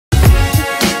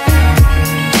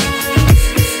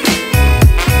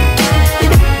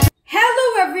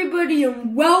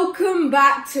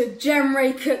back to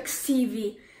Ray Cooks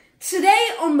TV. Today,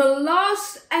 on the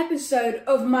last episode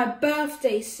of my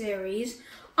birthday series,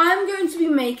 I'm going to be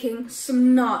making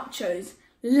some nachos.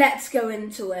 Let's go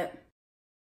into it.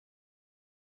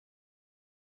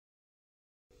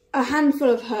 A handful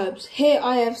of herbs. Here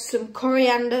I have some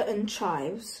coriander and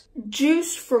chives.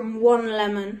 Juice from 1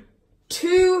 lemon.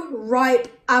 2 ripe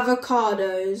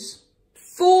avocados.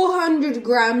 400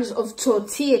 grams of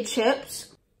tortilla chips.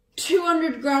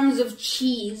 200 grams of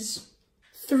cheese.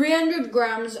 300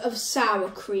 grams of sour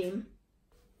cream.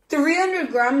 300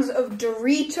 grams of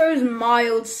Doritos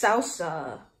mild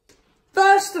salsa.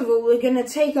 First of all, we're going to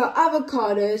take our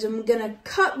avocados and we're going to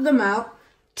cut them out,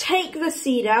 take the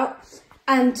seed out,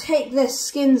 and take their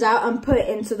skins out and put it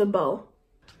into the bowl.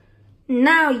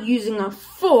 Now, using a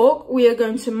fork, we are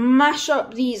going to mash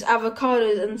up these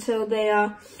avocados until they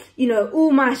are,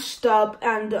 all mashed up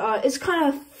and it's kind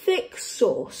of a thick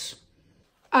sauce.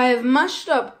 I have mashed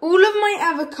up all of my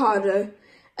avocado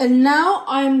and now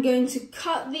I'm going to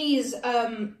cut these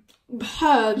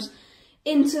herbs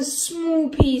into small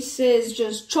pieces,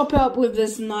 just chop it up with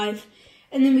this knife,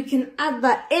 and then we can add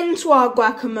that into our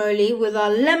guacamole with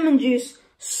our lemon juice,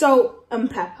 salt and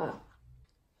pepper.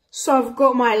 So I've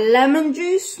got my lemon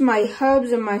juice, my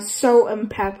herbs and my salt and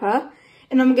pepper,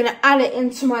 and I'm going to add it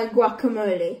into my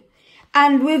guacamole.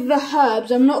 And with the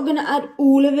herbs, I'm not going to add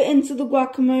all of it into the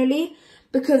guacamole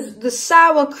because the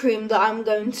sour cream that I'm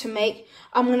going to make,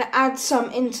 I'm going to add some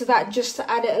into that just to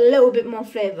add it a little bit more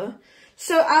flavour.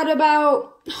 So add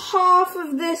about half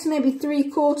of this, maybe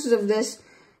 3/4 of this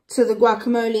to the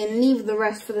guacamole and leave the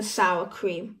rest for the sour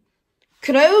cream.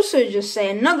 Could I also just say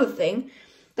another thing,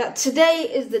 that today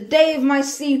is the day of my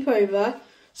sleepover.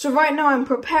 So right now I'm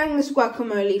preparing this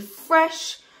guacamole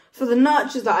fresh for the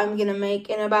nachos that I'm going to make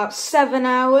in about 7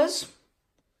 hours.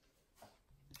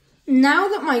 Now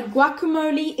that my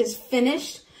guacamole is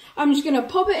finished, I'm just going to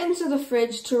pop it into the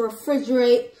fridge to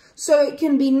refrigerate so it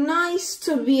can be nice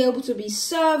to be able to be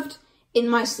served in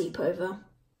my sleepover.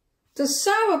 The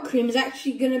sour cream is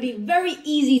actually going to be very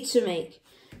easy to make.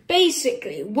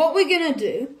 Basically, what we're going to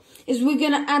do is we're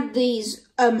going to add these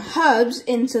herbs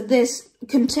into this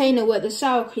container where the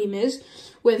sour cream is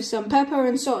with some pepper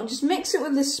and salt and just mix it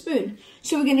with a spoon.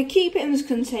 So we're going to keep it in this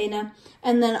container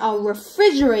and then I'll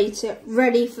refrigerate it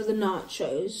ready for the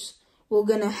nachos. We're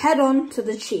going to head on to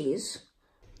the cheese.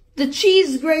 The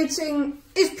cheese grating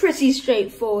is pretty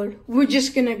straightforward. We're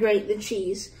just going to grate the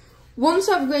cheese. Once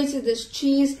I've grated this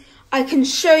cheese, I can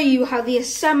show you how the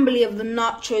assembly of the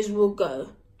nachos will go.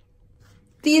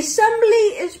 The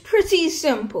assembly is pretty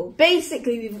simple.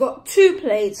 Basically, we've got 2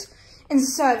 plates.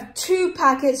 Instead of 2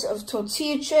 packets of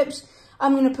tortilla chips,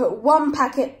 I'm going to put 1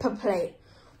 packet per plate.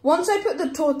 Once I put the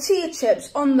tortilla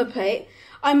chips on the plate,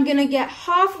 I'm going to get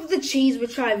half of the cheese,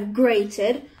 which I've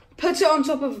grated, put it on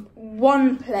top of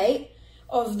 1 plate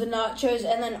of the nachos,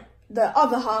 and then the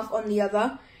other half on the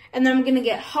other. And then I'm going to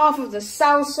get half of the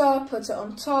salsa, put it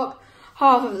on top,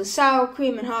 half of the sour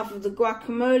cream, and half of the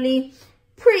guacamole.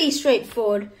 Pretty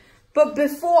straightforward. But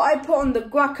before I put on the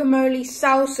guacamole,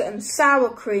 salsa, and sour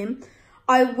cream,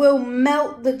 I will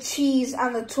melt the cheese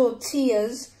and the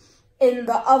tortillas in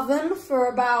the oven for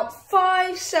about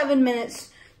 5-7 minutes,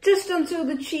 just until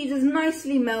the cheese is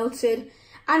nicely melted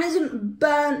and isn't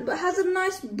burnt but has a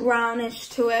nice brownish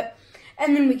to it.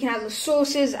 And then we can add the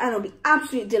sauces and it'll be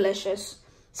absolutely delicious.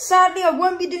 Sadly, I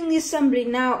won't be doing the assembly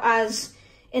now as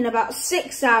in about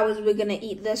 6 hours we're going to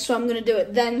eat this, so I'm going to do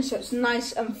it then so it's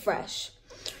nice and fresh.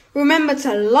 Remember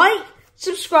to like,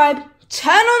 subscribe,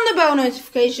 turn on the bell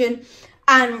notification,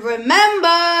 and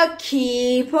remember,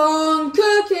 keep on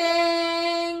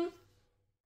cooking!